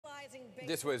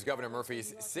This was Governor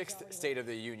Murphy's sixth State of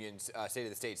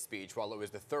the State speech, while it was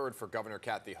the third for Governor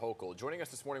Kathy Hochul. Joining us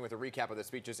this morning with a recap of the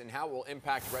speeches and how it will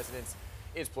impact residents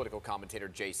is political commentator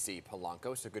JC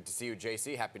Polanco. So good to see you,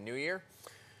 JC. Happy New Year.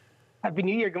 Happy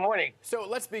New Year. Good morning. So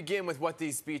let's begin with what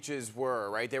these speeches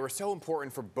were, right? They were so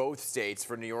important for both states,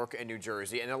 for New York and New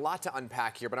Jersey, and a lot to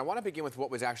unpack here. But I want to begin with what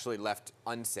was actually left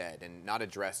unsaid and not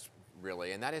addressed,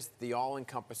 really, and that is the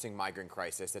all-encompassing migrant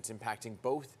crisis that's impacting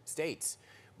both states.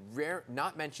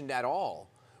 Not mentioned at all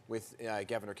with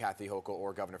Governor Kathy Hochul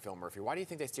or Governor Phil Murphy. Why do you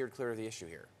think they steered clear of the issue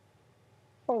here?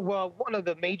 Oh, well, one of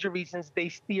the major reasons they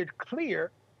steered clear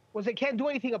was they can't do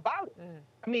anything about it.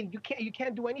 I mean, you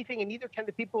can't do anything, and neither can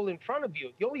the people in front of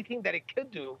you. The only thing that it could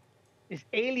do is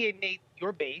alienate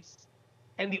your base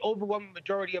and the overwhelming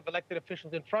majority of elected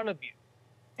officials in front of you.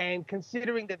 And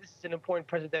considering that this is an important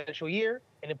presidential year,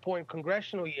 an important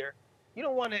congressional year, you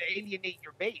don't want to alienate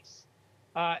your base.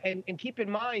 And keep in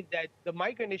mind that the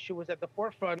migrant issue was at the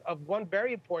forefront of one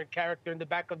very important character in the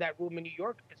back of that room in New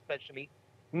York, especially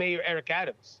Mayor Eric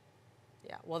Adams.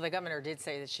 Yeah, well, the governor did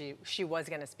say that she was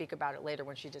going to speak about it later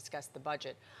when she discussed the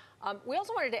budget. We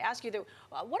also wanted to ask you,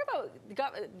 what about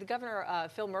the Governor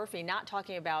Phil Murphy not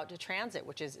talking about the transit,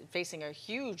 which is facing a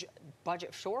huge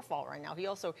budget shortfall right now? He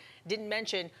also didn't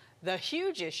mention the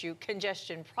huge issue,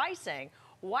 congestion pricing.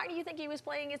 Why do you think he was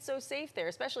playing it so safe there,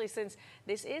 especially since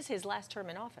this is his last term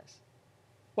in office?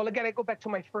 Well, again, I go back to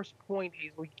my first point,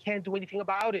 Hazel. You can't do anything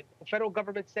about it. The federal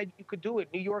government said you could do it.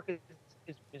 New York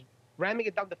is ramming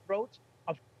it down the throats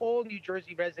of all New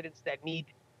Jersey residents that need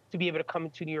to be able to come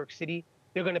into New York City.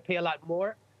 They're going to pay a lot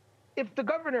more. If the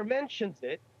governor mentions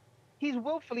it, he's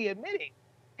willfully admitting,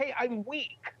 hey, I'm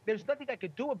weak. There's nothing I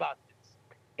could do about this.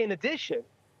 In addition,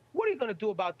 what are you going to do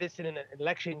about this in an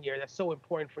election year that's so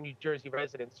important for New Jersey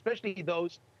residents, especially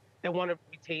those that want to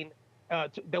retain,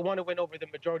 that want to win over the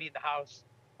majority in the House,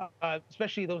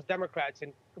 especially those Democrats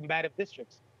in combative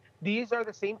districts? These are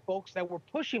the same folks that were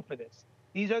pushing for this.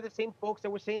 These are the same folks that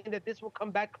were saying that this will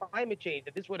combat climate change,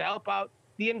 that this would help out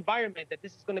the environment, that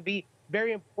this is going to be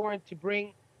very important to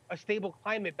bring a stable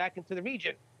climate back into the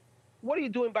region. What are you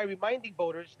doing by reminding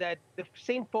voters that the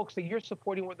same folks that you're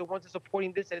supporting were the ones that are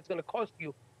supporting this, and it's going to cost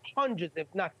you hundreds, if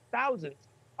not thousands,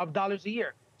 of dollars a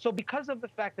year? So because of the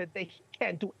fact that they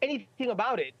can't do anything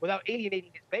about it without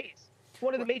alienating his base, it's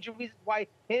one of the major reasons why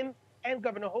him and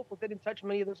Governor Hochul didn't touch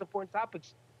many of those important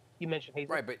topics you mentioned,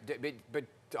 Hazel. Right, but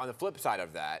on the flip side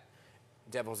of that,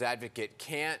 devil's advocate,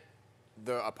 can't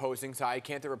the opposing side,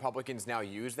 can't the Republicans now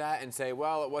use that and say,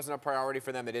 well, it wasn't a priority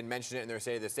for them, they didn't mention it in their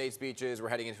State of the State speeches, we're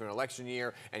heading into an election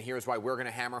year, and here's why we're going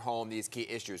to hammer home these key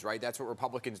issues, right? That's what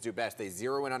Republicans do best. They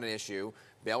zero in on an issue.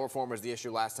 Bail reform was the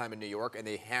issue last time in New York, and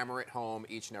they hammer it home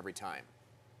each and every time.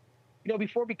 You know,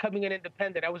 before becoming an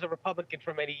independent, I was a Republican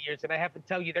for many years, and I have to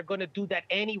tell you, they're going to do that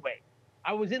anyway.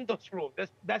 I was in those rooms.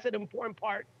 That's an important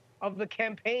part of the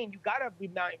campaign. You got to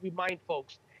remind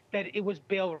folks that it was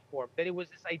bail reform, that it was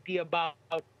this idea about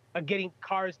getting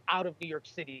cars out of New York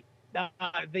City,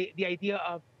 the idea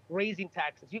of raising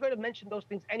taxes. You're going to mention those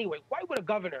things anyway. Why would a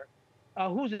governor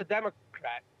who's a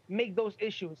Democrat make those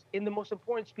issues in the most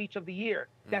important speech of the year,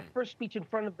 that first speech in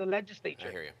front of the legislature?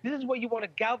 I hear you. This is where you want to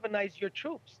galvanize your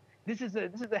troops. This is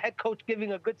the head coach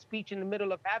giving a good speech in the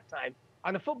middle of halftime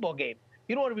on a football game.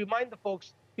 You don't want to remind the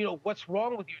folks, you know, what's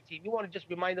wrong with your team. You want to just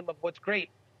remind them of what's great.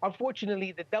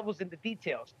 Unfortunately, the devil's in the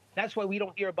details. That's why we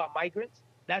don't hear about migrants.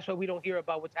 That's why we don't hear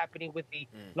about what's happening with the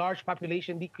large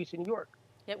population decrease in New York.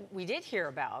 Yeah, we did hear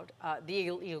about the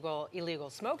illegal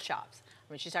smoke shops.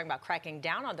 I mean, she's talking about cracking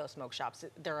down on those smoke shops.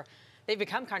 They've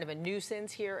become kind of a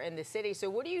nuisance here in the city. So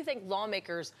what do you think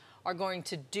lawmakers are going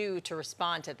to do to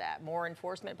respond to that? More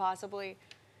enforcement, possibly?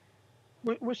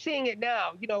 We're seeing it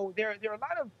now. You know, there are a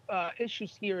lot of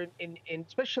issues here, in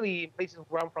especially in places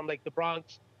where I'm from, like the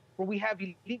Bronx, where we have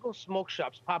illegal smoke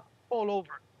shops pop all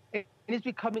over. And it's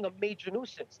becoming a major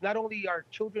nuisance. Not only are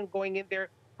children going in there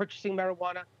purchasing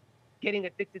marijuana, getting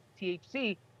addicted to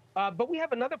THC, but we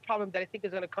have another problem that I think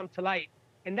is going to come to light,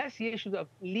 and that's the issue of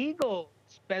legal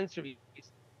dispensaries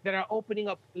that are opening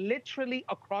up literally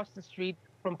across the street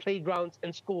from playgrounds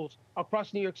and schools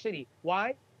across New York City.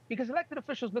 Why? Because elected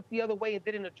officials looked the other way and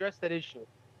didn't address that issue.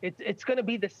 It's going to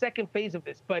be the second phase of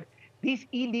this, but these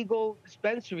illegal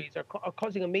dispensaries are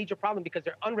causing a major problem because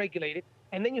they're unregulated.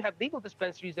 And then you have legal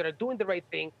dispensaries that are doing the right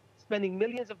thing, spending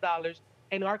millions of dollars,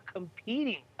 and are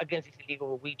competing against these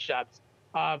illegal weed shops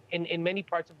in many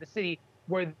parts of the city,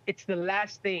 where it's the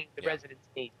last thing the residents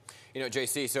need. You know,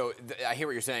 JC, so I hear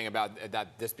what you're saying about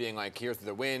that, this being like, here's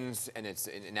the wins, and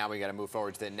now we got to move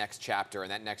forward to the next chapter,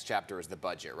 and that next chapter is the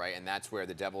budget, right? And that's where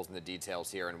the devil's in the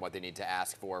details here and what they need to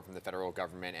ask for from the federal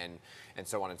government and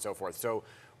so on and so forth. So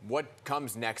What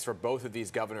comes next for both of these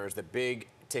governors, the big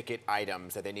ticket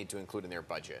items that they need to include in their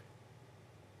budget?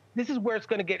 This is where it's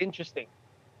going to get interesting.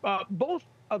 Both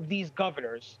of these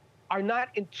governors are not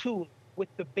in tune with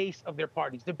the base of their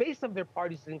parties. The base of their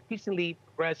parties is increasingly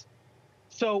progressive.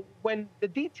 So when the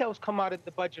details come out of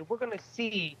the budget, we're going to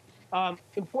see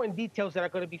important details that are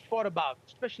going to be thought about,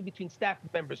 especially between staff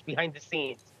members behind the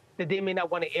scenes, that they may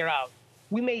not want to air out.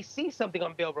 We may see something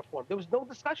on bail reform. There was no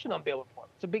discussion on bail reform.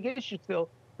 It's a big issue still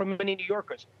for many New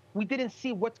Yorkers. We didn't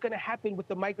see what's going to happen with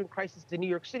the migrant crisis in New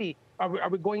York City. Are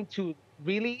we going to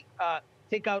really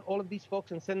take out all of these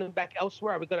folks and send them back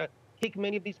elsewhere? Are we going to kick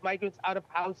many of these migrants out of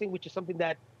housing, which is something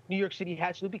that New York City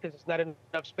has to do because it's not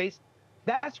enough space?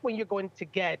 That's when you're going to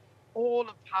get all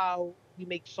of how we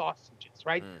make sausages,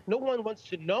 right? No one wants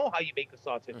to know how you make a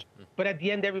sausage, but at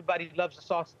the end, everybody loves a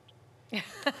sausage.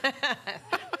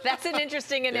 That's an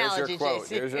interesting analogy, JC. JC.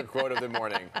 There's your quote of the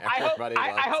morning. I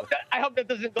hope that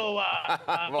doesn't go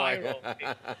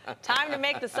viral. Time to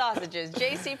make the sausages.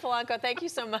 JC Polanco, thank you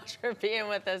so much for being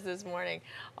with us this morning.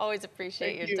 Always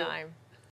appreciate your time.